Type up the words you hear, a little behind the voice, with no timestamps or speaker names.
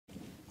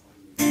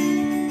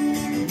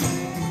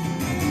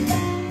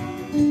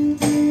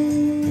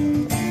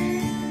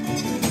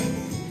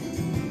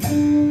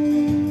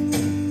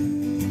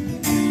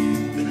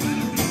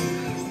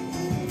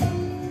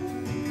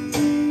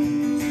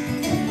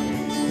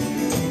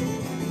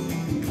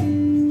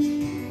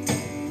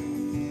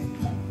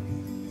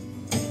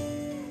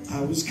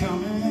was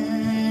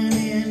coming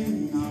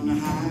in on the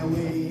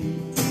highway,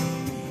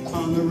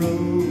 on the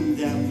road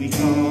that we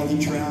call the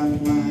trap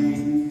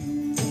line.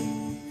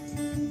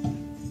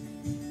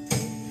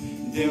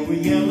 There were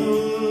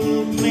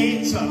yellow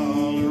plates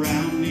all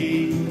around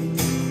me,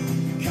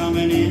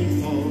 coming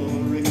in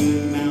for a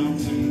good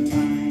mountain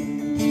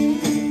time.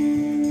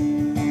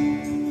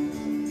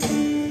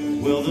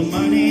 Well, the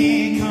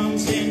money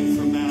comes in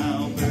from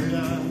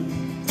Alberta,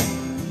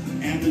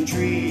 and the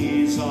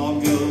trees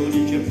all go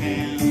to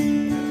Japan.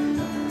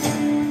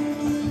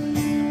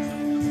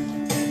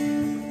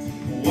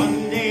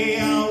 One day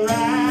I'll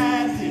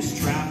ride this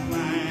trap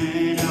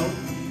line out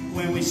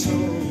when we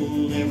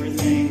sold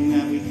everything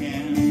that we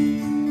can.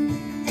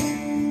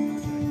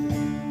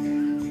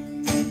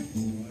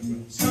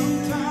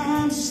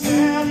 Sometimes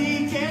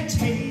Sally gets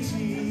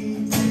hazy,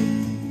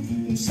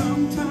 and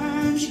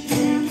sometimes she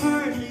can't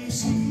hardly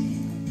see.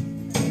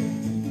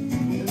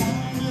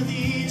 One of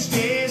these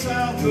days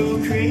I'll go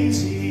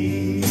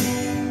crazy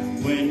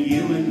when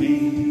you and me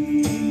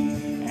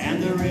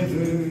and the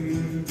river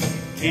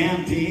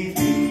can't be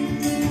free.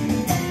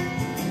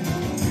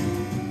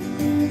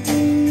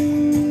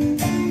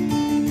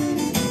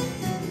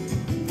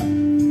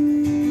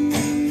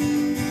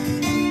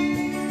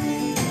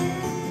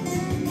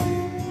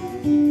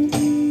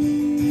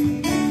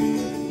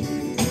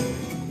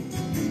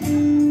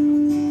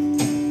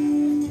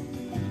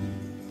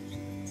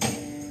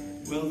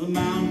 Well, the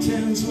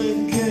mountains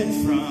look good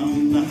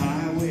from the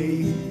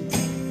highway,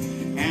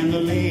 and the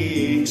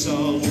lakes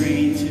all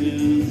drain to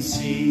the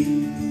sea.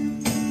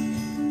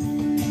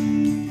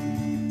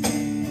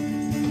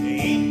 There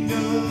ain't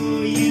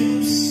no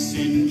use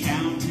in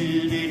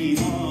counting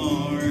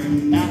anymore,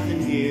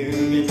 nothing here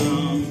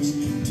belongs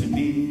to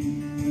me.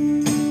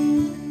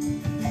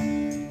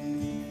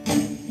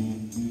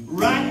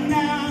 Right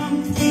now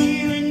I'm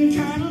feeling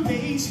kind of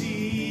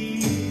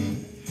lazy.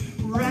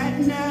 Right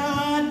now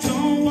I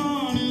don't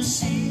want to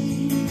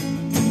see.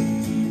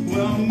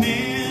 Well,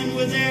 men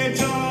with their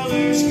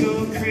dollars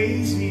go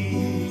crazy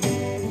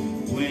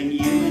when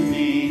you and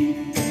me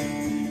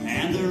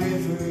and the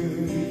river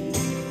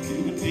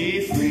can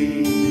be free.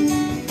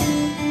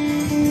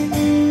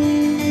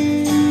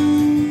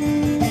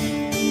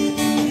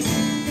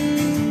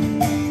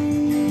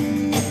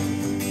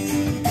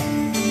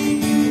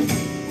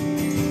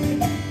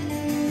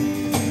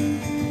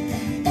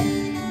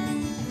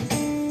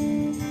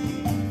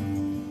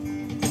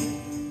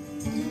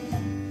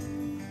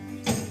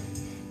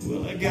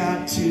 Well, I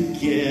got to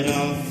get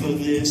off of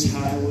this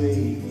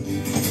highway.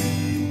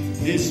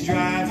 This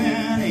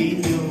driving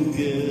ain't no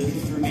good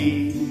for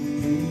me.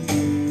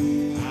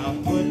 I'll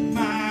put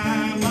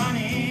my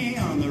money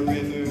on the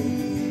river,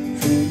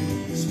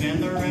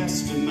 spend the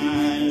rest of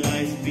my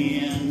life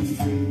being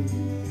free.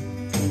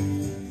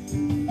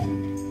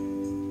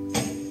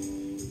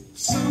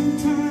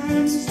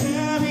 Sometimes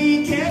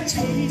Sally gets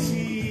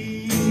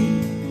hazy,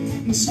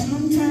 and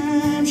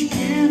sometimes you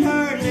can't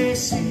hardly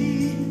see.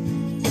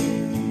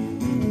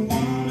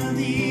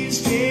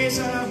 These days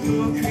I'll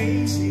go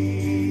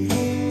crazy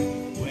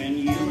when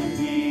you and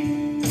me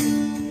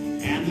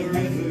and the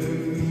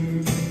river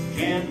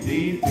can't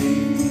be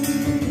free.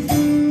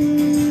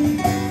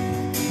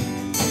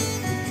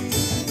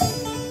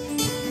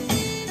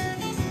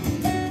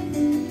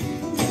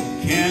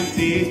 Can't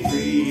be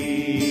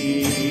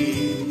free.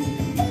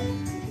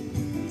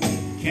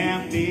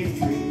 Can't be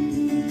free.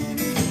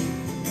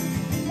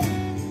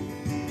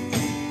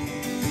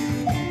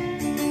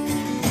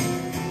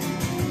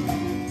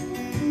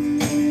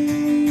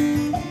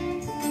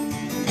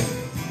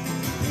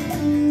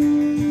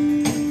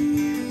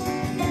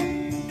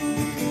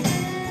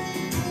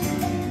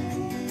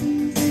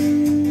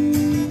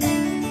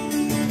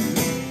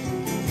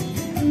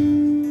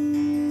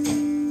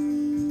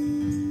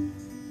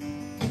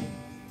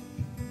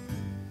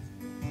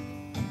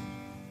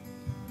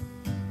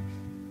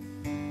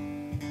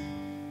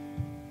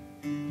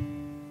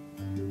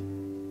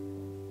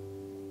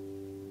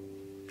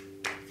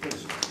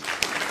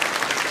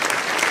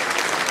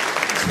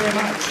 Thanks very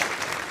much.